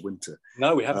terrible winter.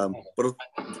 No, we haven't. But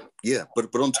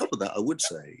on top of that, I would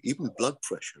say even blood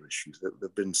pressure issues. There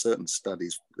have been certain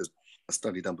studies. There's a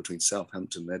study done between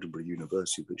Southampton and Edinburgh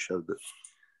University that showed that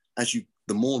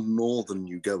the more northern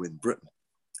you go in Britain,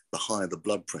 the higher the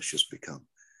blood pressures become.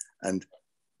 And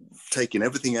taking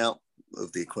everything out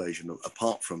of the equation,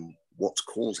 apart from what's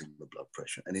causing the blood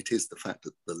pressure, and it is the fact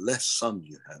that the less sun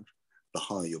you have, the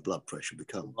higher your blood pressure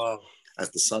becomes. Wow.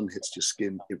 As the sun hits your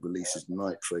skin, it releases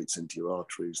nitrates into your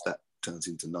arteries. That turns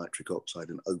into nitric oxide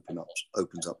and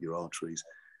opens up your arteries.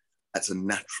 That's a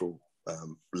natural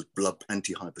blood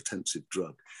antihypertensive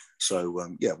drug.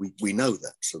 So yeah, we know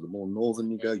that. So the more northern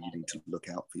you go, you need to look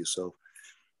out for yourself.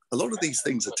 A lot of these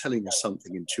things are telling us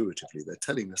something intuitively. They're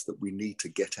telling us that we need to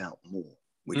get out more.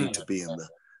 We need to be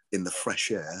in the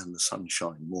fresh air and the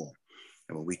sunshine more.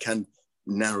 And we can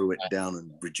narrow it down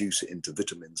and reduce it into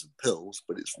vitamins and pills,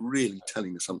 but it's really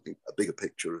telling us something, a bigger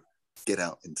picture of get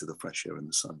out into the fresh air and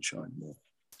the sunshine more.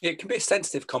 It can be a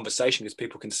sensitive conversation because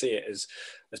people can see it as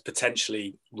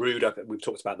potentially rude. We've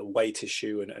talked about the weight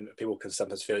issue, and people can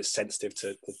sometimes feel it's sensitive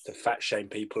to fat shame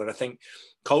people. And I think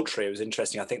culturally it was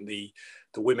interesting. I think the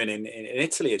women in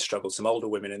Italy had struggled, some older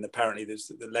women, and apparently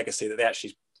there's the legacy that they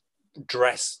actually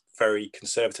dress very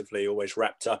conservatively, always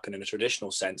wrapped up in a traditional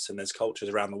sense. And there's cultures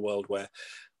around the world where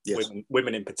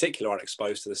women in particular aren't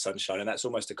exposed to the sunshine. And that's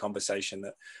almost a conversation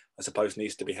that I suppose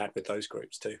needs to be had with those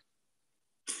groups too.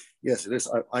 Yes, it is.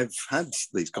 I've had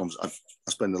these conversations.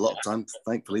 I spend a lot of time,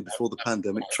 thankfully, before the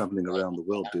pandemic, traveling around the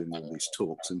world doing all these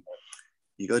talks. And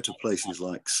you go to places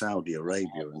like Saudi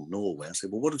Arabia and Norway. I say,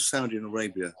 well, what have Saudi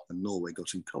Arabia and Norway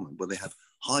got in common? Well, they have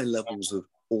high levels of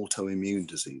autoimmune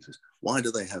diseases. Why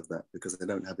do they have that? Because they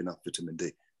don't have enough vitamin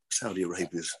D. Saudi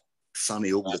Arabia's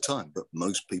sunny all the time, but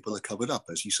most people are covered up,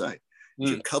 as you say. If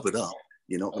you're covered up,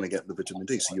 you're not going to get the vitamin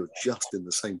D. So you're just in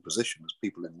the same position as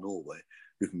people in Norway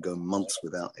who can go months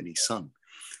without any sun.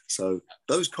 So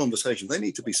those conversations, they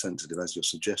need to be sensitive, as you're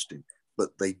suggesting,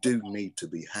 but they do need to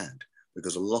be had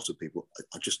because a lot of people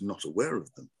are just not aware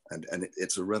of them. And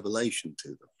it's a revelation to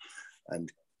them.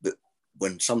 And that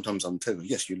when sometimes I'm telling them,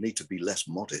 yes, you need to be less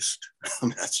modest. I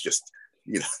mean, that's just,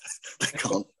 they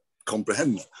can't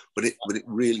comprehend that. But it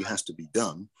really has to be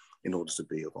done in order to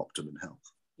be of optimum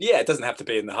health. Yeah, it doesn't have to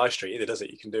be in the high street either, does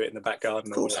it? You can do it in the back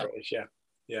garden or whatever it is.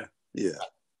 Yeah,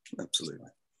 absolutely.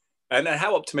 And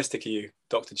how optimistic are you,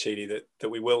 Dr. Cheney, that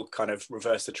we will kind of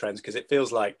reverse the trends? Because it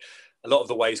feels like a lot of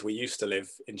the ways we used to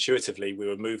live, intuitively, we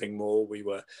were moving more, we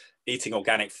were eating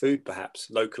organic food, perhaps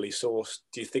locally sourced.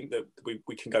 Do you think that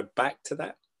we can go back to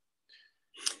that?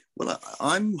 Well,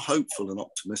 I'm hopeful and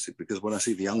optimistic because when I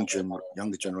see the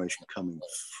younger generation coming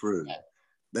through,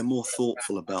 they're more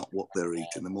thoughtful about what they're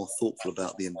eating. They're more thoughtful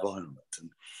about the environment.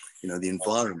 And, the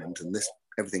environment and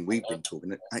everything we've been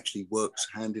talking, it actually works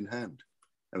hand in hand.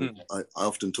 I mean, I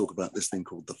often talk about this thing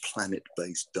called the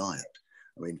planet-based diet.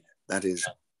 I mean, that is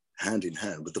hand in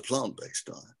hand with the plant-based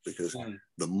diet, because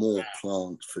the more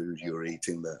plant food you're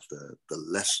eating, the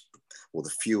less or the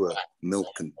fewer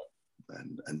milk and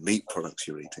meat products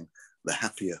you're eating, the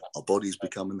happier our bodies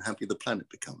become and the happier the planet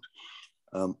becomes.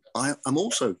 I'm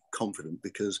also confident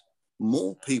because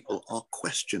more people are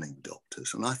questioning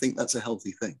doctors, and I think that's a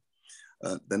healthy thing.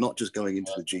 They're not just going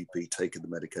into the GP, taking the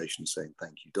medication, saying,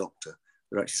 "Thank you, doctor."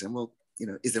 They're actually saying, well,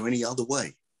 is there any other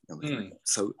way?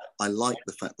 So I like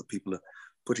the fact that people are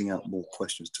putting out more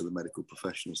questions to the medical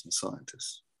professionals and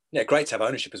scientists. Yeah, great to have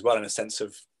ownership as well, and a sense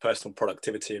of personal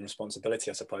productivity and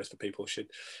responsibility, I suppose, for people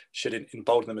should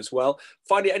embolden them as well.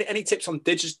 Finally, any tips on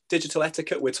digital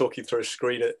etiquette? We're talking through a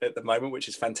screen at the moment, which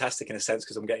is fantastic in a sense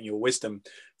because I'm getting your wisdom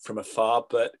from afar.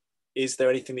 But is there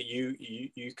anything that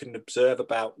you can observe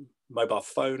about mobile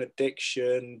phone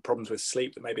addiction, problems with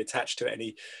sleep that may be attached to it?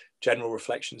 Any general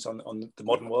reflections on the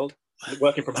modern world,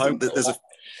 working from home? There's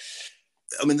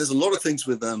a lot of things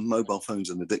with mobile phones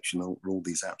and addiction, all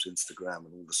these apps, Instagram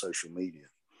and all the social media.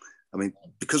 I mean,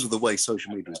 because of the way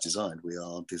social media is designed, we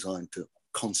are designed to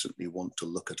constantly want to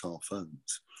look at our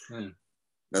phones.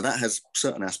 Now that has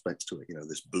certain aspects to it,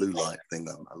 this blue light thing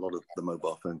that a lot of the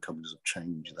mobile phone companies have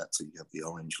changed that, so you have the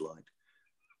orange light.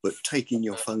 But taking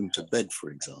your phone to bed,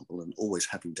 for example, and always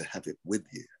having to have it with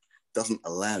you doesn't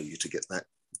allow you to get that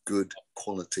good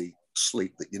quality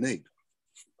sleep that you need.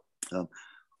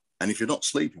 And if you're not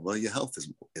sleeping, well, your health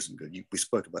isn't good. We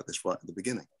spoke about this right at the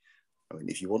beginning. I mean,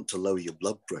 if you want to lower your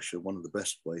blood pressure, one of the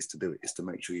best ways to do it is to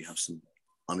make sure you have some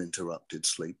uninterrupted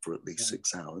sleep for at least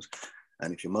 6 hours.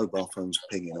 And if your mobile phone's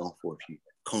pinging off, or if you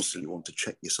constantly want to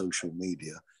check your social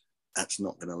media, that's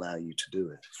not going to allow you to do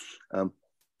it.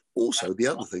 Also, the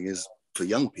other thing is for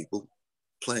young people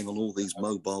playing on all these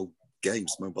mobile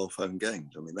phone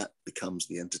games. I mean, that becomes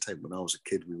the entertainment. When I was a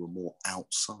kid, we were more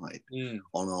outside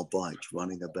on our bikes,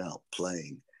 running about,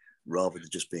 playing, rather than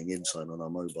just being inside on our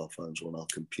mobile phones or on our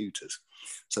computers.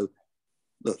 So,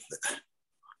 look,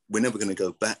 we're never going to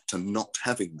go back to not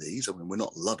having these. I mean, we're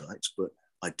not Luddites, but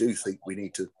I do think we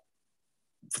need to,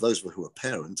 for those of us who are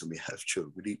parents and we have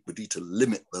children, we need to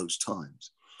limit those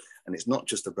times. And it's not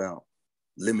just about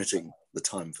limiting the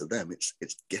time for them, it's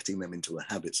getting them into a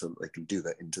habit so that they can do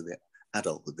that into their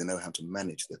adulthood. They know how to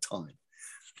manage their time.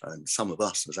 And some of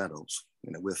us as adults,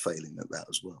 we're failing at that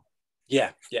as well.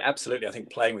 Yeah, absolutely. I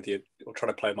think playing with you, or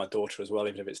trying to play with my daughter as well,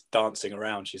 even if it's dancing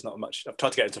around. She's not much. I've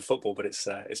tried to get into football, but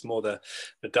it's more the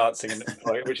dancing, and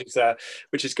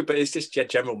which is good. But it's just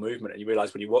general movement, and you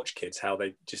realise when you watch kids how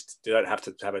they don't have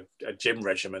to have a gym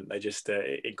regimen. They just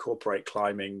incorporate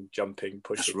climbing, jumping,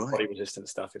 pushing, body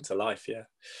resistance stuff into life. Yeah,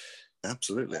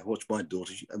 absolutely. I watch my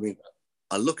daughter. I mean,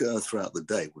 I look at her throughout the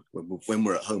day when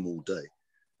we're at home all day,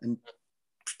 and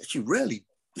she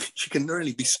can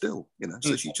rarely be still,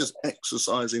 so she's just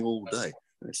exercising all day.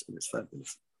 It's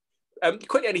fabulous.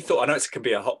 Quickly, any thought? I know it can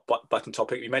be a hot button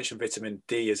topic. You mentioned vitamin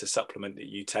D as a supplement that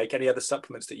you take. Any other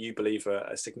supplements that you believe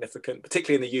are significant,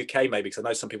 particularly in the UK, maybe? Because I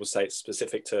know some people say it's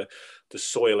specific to the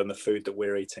soil and the food that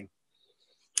we're eating.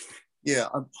 Yeah,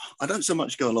 I don't so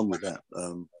much go along with that.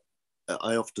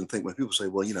 I often think when people say,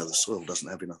 well, the soil doesn't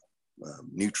have enough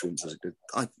nutrients as it did.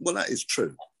 Well, that is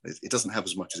true. It doesn't have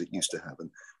as much as it used to have, and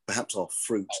perhaps our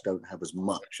fruits don't have as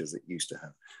much as it used to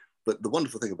have. But the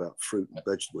wonderful thing about fruit and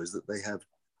vegetables is that they have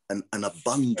an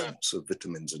abundance of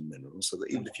vitamins and minerals, so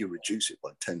that even if you reduce it by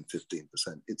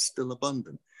 10-15%, it's still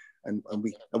abundant. And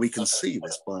we can see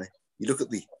this by, you look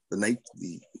at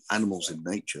the animals in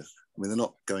nature. I mean, they're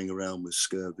not going around with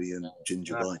scurvy and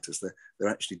gingivitis. They're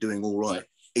actually doing all right,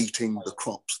 eating the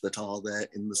crops that are there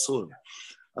in the soil.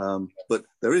 But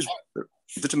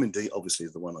vitamin D obviously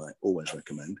is the one I always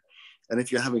recommend. And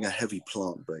if you're having a heavy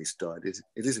plant-based diet,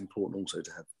 it is important also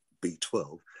to have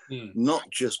B12, not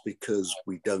just because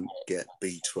we don't get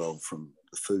B12 from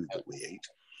the food that we eat,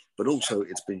 but also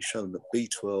it's been shown that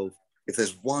B12, if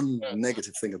there's one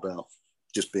negative thing about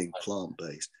just being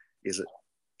plant-based, is that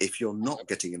if you're not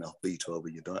getting enough B12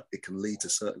 in your diet, it can lead to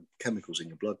certain chemicals in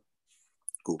your blood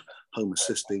called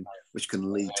homocysteine, which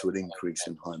can lead to an increase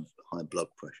in high blood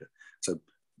pressure. So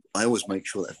I always make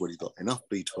sure that everybody's got enough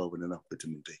B12 and enough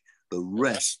vitamin D. The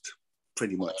rest,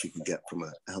 pretty much, you can get from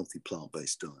a healthy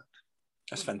plant-based diet.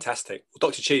 That's fantastic. Well,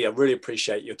 Dr. Chidi, I really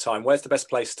appreciate your time. Where's the best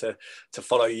place to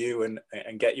follow you and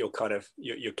get your kind of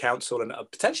your counsel, and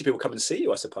potentially people come and see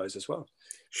you, I suppose, as well?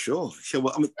 Sure.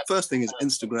 Well, I mean, first thing is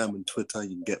Instagram and Twitter.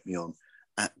 You can get me on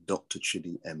at Dr.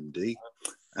 Chidi MD,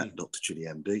 at Dr.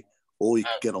 Chidi MD, or you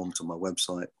can get onto my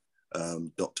website,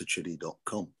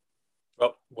 drchidi.com.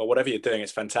 Well, whatever you're doing,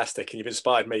 it's fantastic, and you've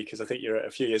inspired me, because I think you're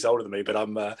a few years older than me. But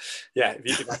I'm,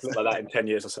 if you can look like that in 10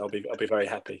 years or so, I'll be very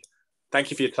happy. Thank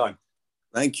you for your time.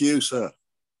 Thank you, sir.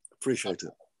 Appreciate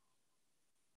it.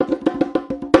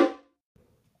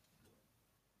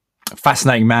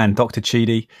 Fascinating man, Dr.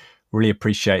 Chidi. Really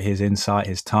appreciate his insight,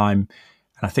 his time.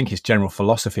 And I think his general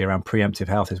philosophy around preemptive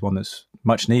health is one that's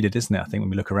much needed, isn't it? I think when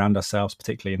we look around ourselves,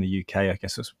 particularly in the UK, I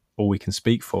guess that's all we can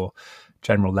speak for.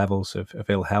 General levels of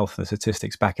ill health. The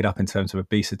statistics back it up in terms of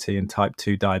obesity and type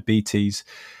 2 diabetes.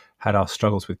 Had our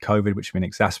struggles with COVID, which have been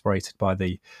exacerbated by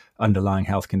the underlying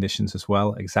health conditions as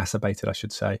well. Exacerbated, I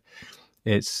should say.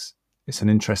 It's an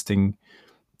interesting,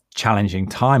 challenging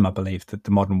time, I believe, that the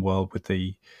modern world, with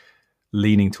the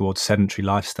leaning towards sedentary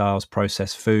lifestyles,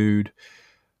 processed food,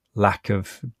 lack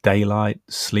of daylight,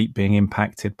 sleep being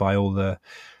impacted by all the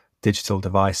digital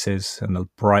devices and the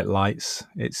bright lights.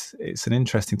 It's an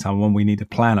interesting time, one we need to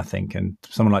plan, I think. And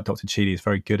someone like Dr. Chidi is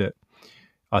very good at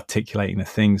articulating the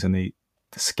things and the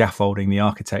scaffolding, the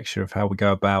architecture of how we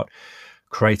go about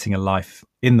creating a life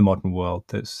in the modern world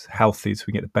that's healthy, so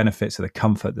we get the benefits of the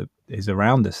comfort that is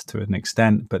around us to an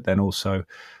extent, but then also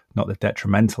not the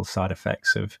detrimental side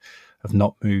effects of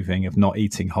not moving, of not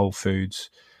eating whole foods,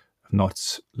 of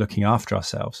not looking after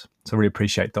ourselves. So I really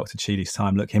appreciate Dr. Chidi's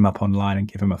time. Look him up online and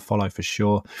give him a follow for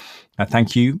sure.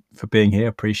 Thank you for being here.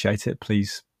 Appreciate it.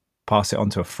 Please pass it on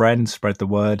to a friend, spread the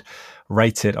word,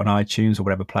 rate it on iTunes or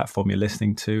whatever platform you're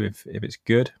listening to. If it's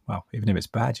good, well, even if it's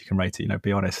bad, you can rate it,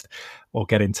 be honest, or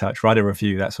get in touch, write a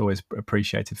review. That's always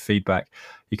appreciated feedback.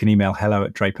 You can email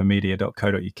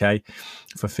hello@drapermedia.co.uk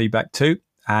for feedback too.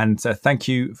 And thank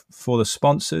you for the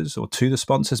sponsors, or to the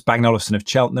sponsors, Bang & Olufsen of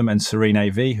Cheltenham and Serene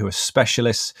AV, who are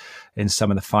specialists in some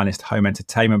of the finest home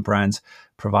entertainment brands,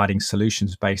 providing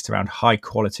solutions based around high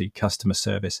quality customer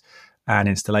service and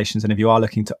installations. And if you are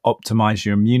looking to optimize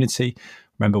your immunity,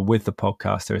 remember, with the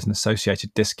podcast, there is an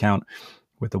associated discount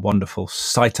with the wonderful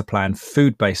Cytoplan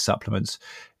food-based supplements.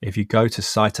 If you go to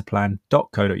cytoplan.co.uk,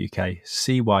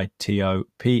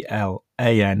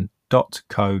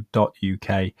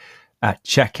 cytoplan.co.uk, at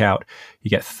checkout, you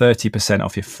get 30%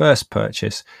 off your first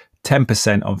purchase,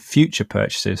 10% on future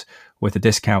purchases with the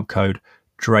discount code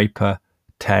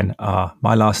DRAPER10R.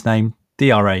 My last name,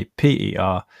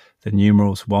 DRAPER, the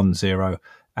numerals 10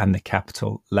 and the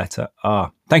capital letter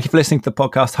R. Thank you for listening to the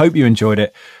podcast. Hope you enjoyed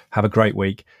it. Have a great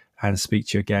week and speak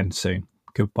to you again soon.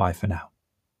 Goodbye for now.